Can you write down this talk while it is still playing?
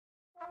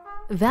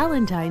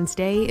Valentine's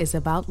Day is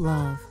about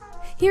love.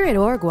 Here at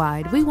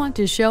OrgWide, we want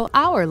to show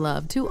our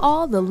love to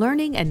all the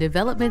learning and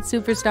development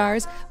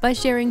superstars by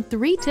sharing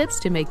 3 tips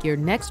to make your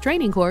next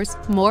training course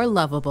more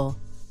lovable.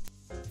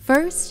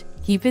 First,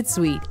 keep it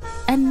sweet,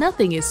 and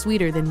nothing is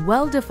sweeter than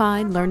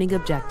well-defined learning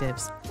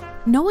objectives.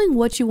 Knowing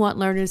what you want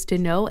learners to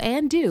know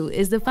and do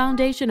is the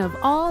foundation of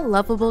all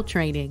lovable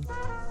training.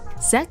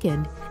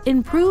 Second,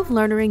 improve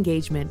learner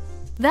engagement.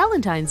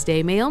 Valentine's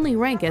Day may only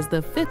rank as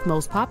the 5th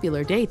most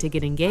popular day to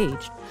get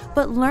engaged,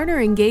 but learner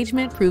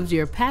engagement proves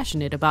you're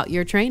passionate about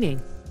your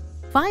training.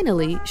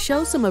 Finally,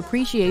 show some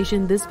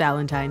appreciation this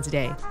Valentine's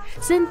Day.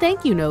 Send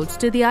thank you notes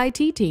to the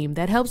IT team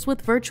that helps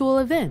with virtual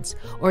events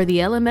or the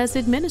LMS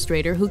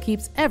administrator who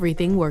keeps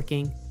everything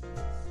working.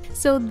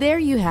 So there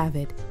you have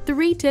it,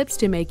 3 tips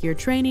to make your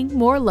training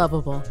more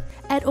lovable.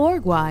 At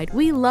OrgWide,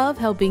 we love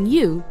helping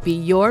you be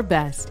your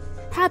best.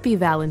 Happy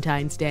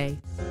Valentine's Day!